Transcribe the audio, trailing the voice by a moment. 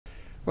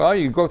Well,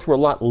 you go through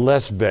a lot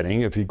less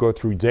vetting if you go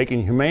through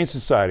Dakin Humane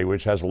Society,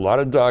 which has a lot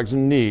of dogs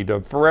in need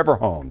of forever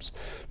homes.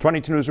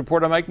 22 News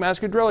reporter Mike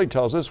Mascadrelli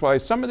tells us why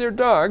some of their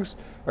dogs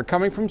are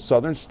coming from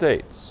southern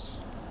states.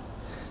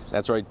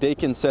 That's right.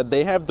 Dakin said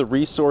they have the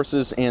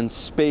resources and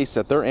space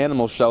at their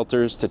animal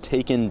shelters to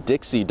take in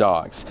Dixie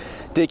dogs.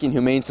 Dakin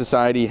Humane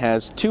Society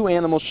has 2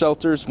 animal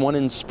shelters, one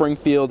in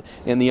Springfield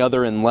and the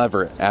other in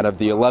Leverett. Out of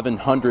the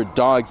 1,100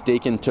 dogs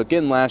Dakin took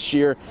in last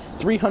year,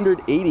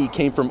 380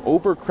 came from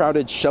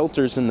overcrowded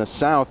shelters in the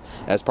South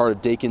as part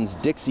of Dakin's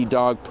Dixie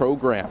Dog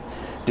Program.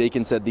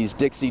 Dakin said these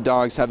Dixie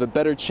dogs have a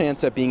better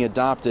chance at being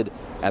adopted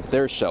at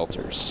their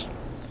shelters.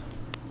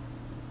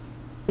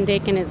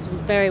 Dakin is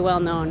very well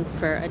known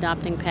for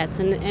adopting pets,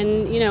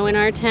 and you know, in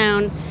our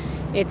town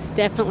it's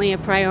definitely a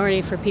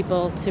priority for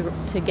people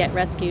to get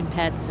rescued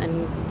pets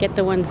and get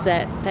the ones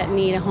that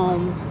need a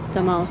home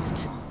the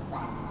most.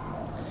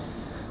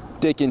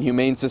 Dakin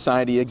Humane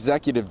Society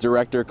Executive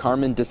Director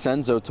Carmen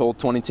DeCenzo told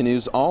 22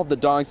 News all of the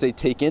dogs they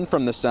take in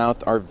from the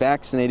South are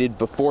vaccinated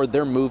before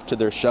they're moved to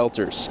their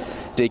shelters.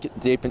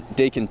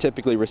 Dakin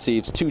typically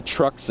receives 2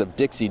 trucks of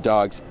Dixie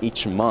dogs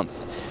each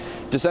month.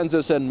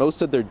 DeCenzo said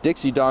most of their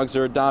Dixie dogs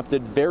are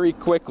adopted very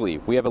quickly.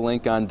 We have a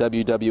link on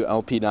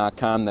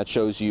wwlp.com that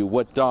shows you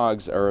what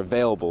dogs are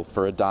available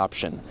for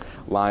adoption.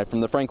 Live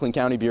from the Franklin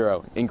County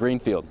Bureau in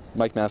Greenfield,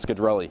 Mike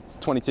Mascadrelli,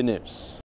 22 News.